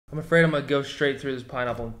I'm afraid I'm gonna go straight through this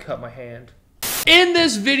pineapple and cut my hand. In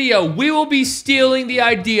this video, we will be stealing the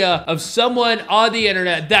idea of someone on the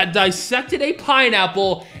internet that dissected a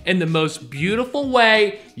pineapple in the most beautiful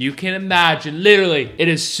way you can imagine. Literally, it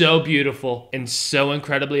is so beautiful and so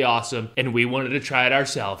incredibly awesome, and we wanted to try it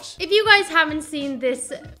ourselves. If you guys haven't seen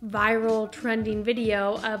this viral trending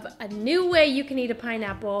video of a new way you can eat a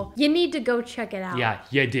pineapple, you need to go check it out. Yeah,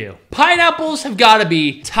 you do. Pineapples have got to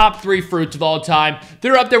be top 3 fruits of all time.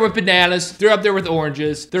 They're up there with bananas. They're up there with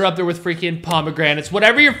oranges. They're up there with freaking pomegranates.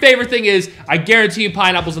 Whatever your favorite thing is, I guarantee you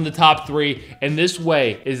pineapple's in the top 3. And this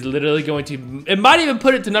way is literally going to, it might even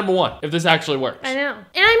put it to number 1 if this actually works. I know.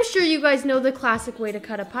 And I'm sure you guys know the classic way to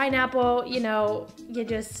cut a pineapple. You know, you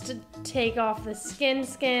just take off the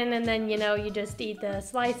skin and then, you know, you just eat the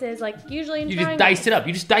slices, like usually in triangles. You just dice it up.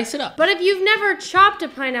 You just dice it up. But if you've never chopped a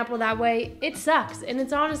pineapple that way, it sucks. And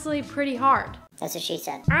it's honestly pretty hard. That's what she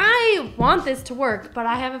said. I want this to work, but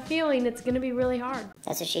I have a feeling it's gonna be really hard.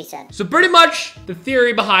 That's what she said. So pretty much the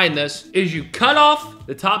theory behind this is you cut off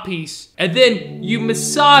the top piece and then you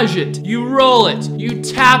massage it, you roll it, you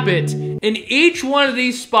tap it, and each one of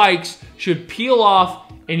these spikes should peel off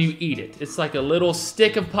and you eat it. It's like a little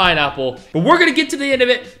stick of pineapple, but we're gonna get to the end of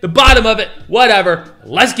it, the bottom of it, whatever.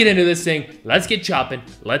 Let's get into this thing. Let's get chopping.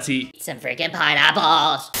 Let's eat Some freaking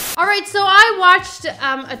pineapples. All right, so I watched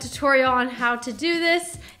a tutorial on how to do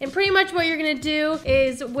this, and pretty much what you're gonna do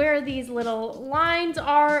is where these little lines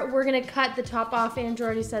are, we're gonna cut the top off. Andrew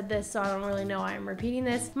already said this, so I don't really know why I'm repeating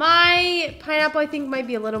this. My pineapple, I think, might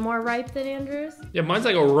be a little more ripe than Andrew's. Yeah, mine's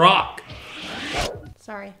like a rock.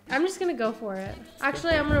 Sorry, I'm just gonna go for it.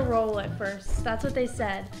 Actually, I'm gonna roll it first. That's what they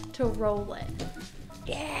said, to roll it.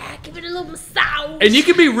 Yeah, give it a little massage. And you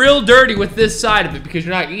can be real dirty with this side of it because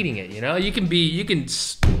you're not eating it, you know? You can, you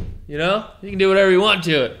do whatever you want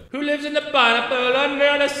to it. Who lives in the pineapple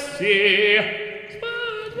under the sea?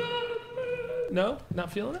 No?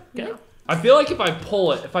 Not feeling it? Okay. No. I feel like if I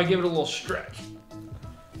pull it, if I give it a little stretch,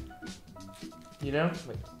 you know?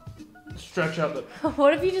 Like, stretch out the...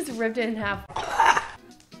 What if you just ripped it in half?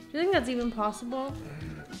 Do you think that's even possible?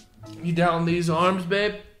 You down these arms,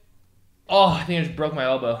 babe? Oh, I think I just broke my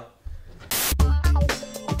elbow.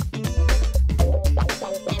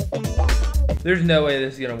 There's no way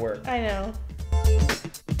this is gonna work. I know.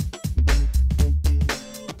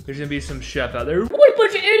 There's gonna be some chef out there. What a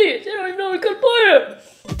bunch of idiots! They don't even know we could play it!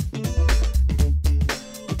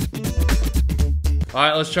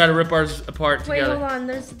 Alright, let's try to rip ours apart Wait, together. hold on.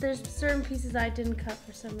 There's certain pieces that I didn't cut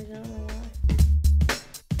for some reason. I don't know why.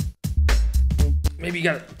 Maybe you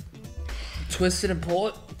gotta twist it and pull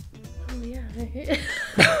it? Oh, yeah.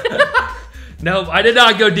 No, I did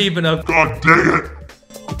not go deep enough. God dang it!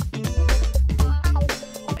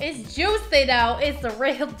 It's juicy though. It's the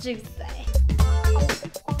real juicy.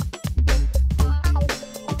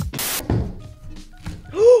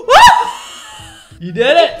 You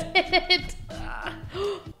did it!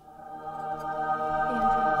 Andrew.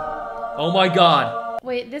 Oh my god.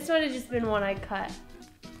 Wait, this would have just been one I cut.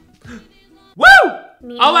 Woo!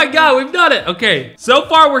 Oh my god, we've done it. Okay, so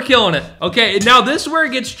far we're killing it. Okay, now this is where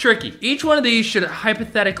it gets tricky. Each one of these should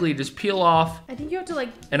hypothetically just peel off. I think you have to like...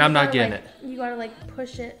 And I'm not getting it. You gotta like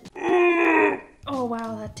push it. Oh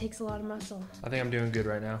wow, that takes a lot of muscle. I think I'm doing good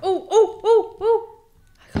right now. Oh, oh, oh, oh.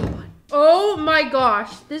 I got one. Oh my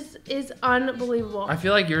gosh, this is unbelievable. I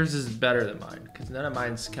feel like yours is better than mine because none of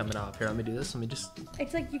mine's coming off. Here, let me do this. Let me just...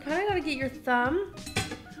 It's like you kind of gotta get your thumb.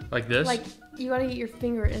 Like this? Like you gotta get your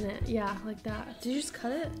finger in it. Yeah, like that. Did you just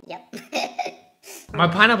cut it? Yep. My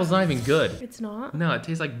pineapple's not even good. It's not? No, it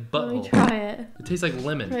tastes like Let me butthole. try it. It tastes like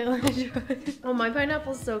lemon. Wait, let me try it. Oh, my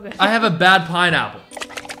pineapple's so good. I have a bad pineapple.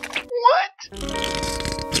 What?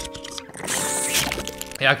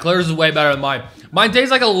 Yeah, Claire's is way better than mine. Mine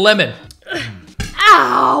tastes like a lemon.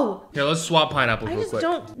 Ow! Here, let's swap pineapples I real just quick.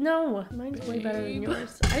 don't know. Mine's way better than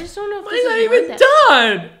yours. I just don't know if Mine's this not is even worth it.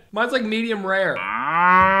 done. Mine's like medium rare.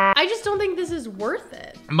 I just don't think this is worth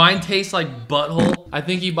it. Mine tastes like butthole. I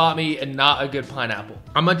think you bought me not a good pineapple.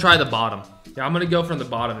 I'm gonna try the bottom. Yeah, I'm gonna go from the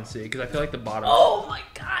bottom and see, because I feel like the bottom. Oh my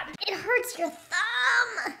god. It hurts your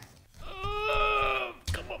thumb.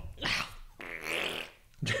 Come on.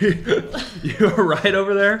 You were right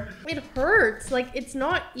over there? It hurts. Like, it's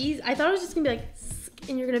not easy. I thought it was just gonna be like,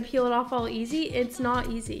 and you're gonna peel it off all easy. It's not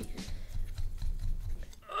easy.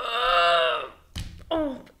 Oh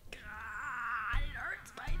my god, it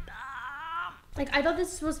hurts my thumb. Like, I thought this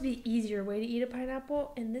was supposed to be an easier way to eat a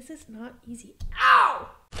pineapple, and this is not easy. Ow!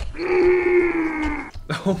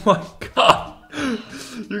 Oh my god.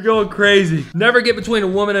 You're going crazy. Never get between a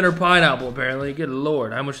woman and her pineapple, apparently. Good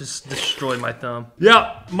Lord, I almost just destroyed my thumb.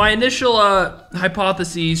 Yeah, my initial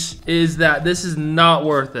hypothesis is that this is not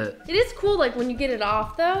worth it. It is cool, like when you get it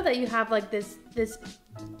off though, that you have like this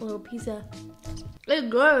little piece of. It's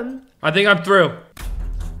good. I think I'm through.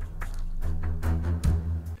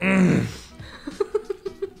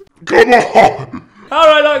 Come on! How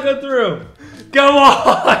did I not go through? Come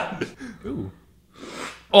on! Ooh.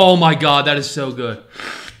 Oh my God, that is so good.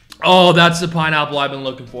 Oh, that's the pineapple I've been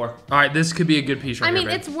looking for. All right, this could be a good piece right here. I mean,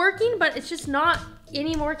 it's working, but it's just not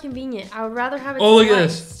any more convenient. I would rather have it Oh, look sliced. at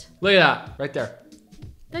this. Look at that, right there.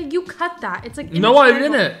 No, you cut that. It's like No, I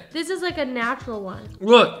didn't. This is like a natural one.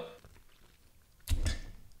 Look.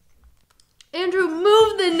 Andrew,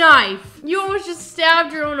 move the knife. You almost just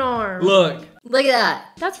stabbed your own arm. Look. Look at that.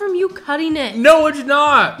 That's from you cutting it. No, it's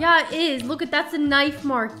not. Yeah, it is. Look at that's a knife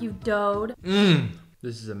mark, you dode.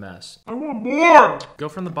 This is a mess. I want more. Go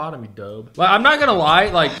from the bottom, you dope. Like, I'm not gonna lie.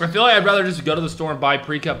 Like, I feel like I'd rather just go to the store and buy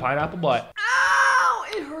pre-cut pineapple, but. Ow!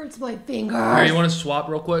 It hurts my fingers. Here, you want to swap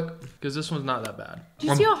real quick? Because this one's not that bad. Do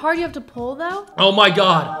you see how hard you have to pull though? Oh my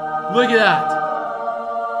God. Look at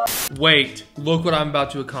that. Wait. Look what I'm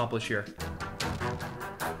about to accomplish here.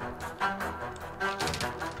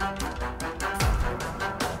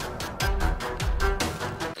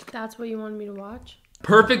 That's what you wanted me to watch?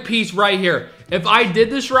 Perfect piece right here. If I did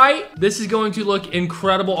this right, this is going to look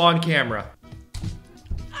incredible on camera.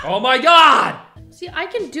 Oh my God. See, I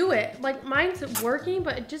can do it. Like, mine's working,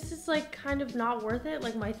 but it just is like kind of not worth it.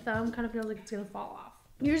 Like, my thumb kind of feels like it's gonna fall off.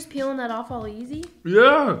 You're just peeling that off all easy?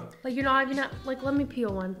 Yeah. Like, you're not even, like, let me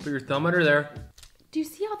peel one. Put your thumb under there. Do you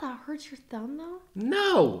see how that hurts your thumb, though?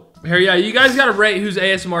 No. Here, yeah, you guys gotta rate whose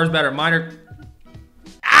ASMR is better. Mine are...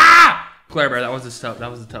 Ah! Claire Bear, that was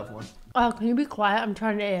a tough one. Oh, can you be quiet? I'm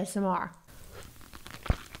trying to ASMR.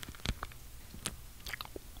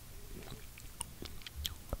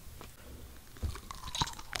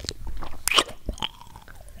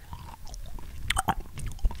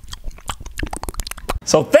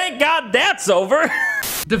 So thank God that's over.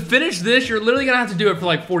 To finish this, you're literally gonna have to do it for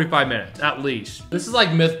like 45 minutes, at least. This is like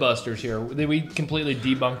Mythbusters here. We completely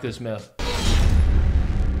debunked this myth.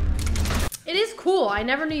 It is cool. I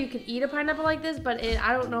never knew you could eat a pineapple like this, but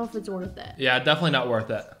I don't know if it's worth it. Yeah, definitely not worth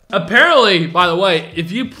it. Apparently, by the way,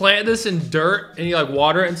 if you plant this in dirt and you like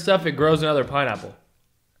water it and stuff, it grows another pineapple.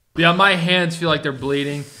 Yeah, my hands feel like they're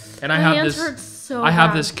bleeding, and I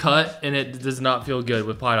have this cut, and it does not feel good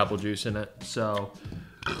with pineapple juice in it. So,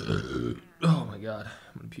 oh my God,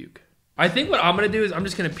 I'm gonna puke. I think what I'm gonna do is I'm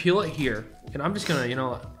just gonna peel it here, and I'm just gonna, you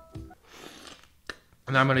know,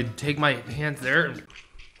 and I'm gonna take my hands there. And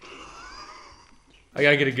I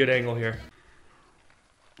gotta get a good angle here.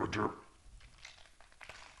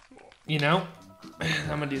 You know, I'm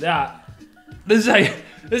gonna do that. This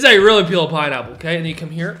is how you really peel a pineapple, okay? And then you come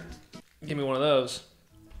here, give me one of those,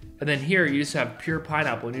 and then here you just have pure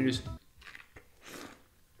pineapple, and you just.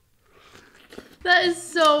 That is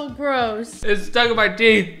so gross. It's stuck in my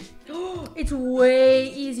teeth. It's way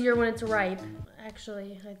easier when it's ripe.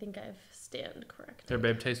 Actually, I think I've stand correct. There,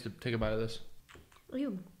 babe, take a bite of this.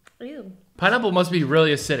 Ew, ew. Pineapple must be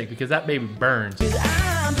really acidic because that baby burns.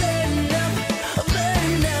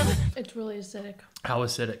 It's really acidic. How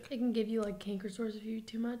acidic? It can give you like canker sores if you eat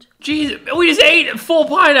too much. Jeez, we just ate full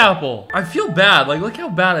pineapple. I feel bad. Like, look how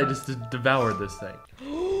bad I just devoured this thing.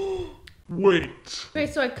 Wait. Okay,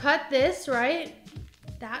 so I cut this, right?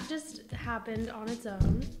 That just happened on its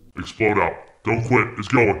own. Explode out. Don't quit. It's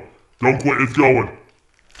going. Don't quit. It's going.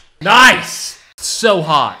 Nice. So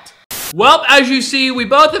hot. Well, as you see, we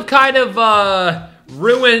both have kind of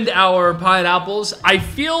ruined our pineapples. I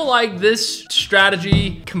feel like this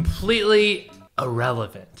strategy completely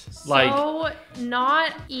irrelevant. So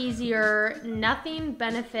not easier, nothing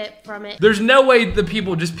benefit from it. There's no way the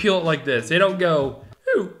people just peel it like this. They don't go,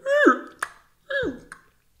 ooh, ooh, ooh,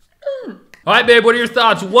 ooh. All right, babe, what are your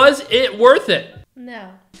thoughts? Was it worth it?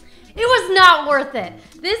 No. It was not worth it.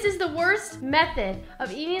 This is the worst method of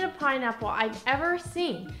eating a pineapple I've ever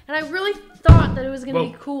seen. And I really thought that it was gonna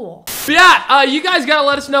be cool. But yeah, you guys gotta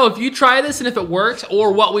let us know if you try this and if it works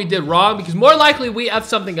or what we did wrong, because more likely we effed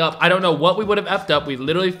something up. I don't know what we would have effed up. We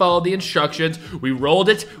literally followed the instructions. We rolled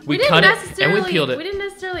it, we cut it, and we peeled it. We didn't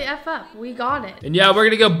necessarily F up, we got it. And yeah, we're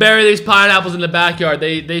gonna go bury these pineapples in the backyard.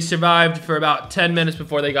 They survived for about 10 minutes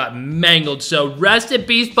before they got mangled. So rest in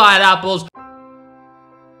peace, pineapples.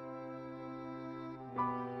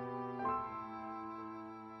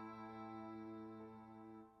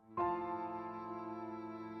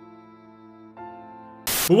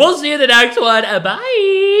 We'll see you in the next one. Bye.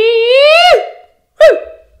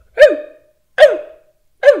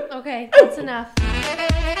 Okay, that's enough.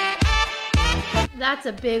 That's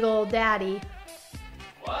a big old daddy.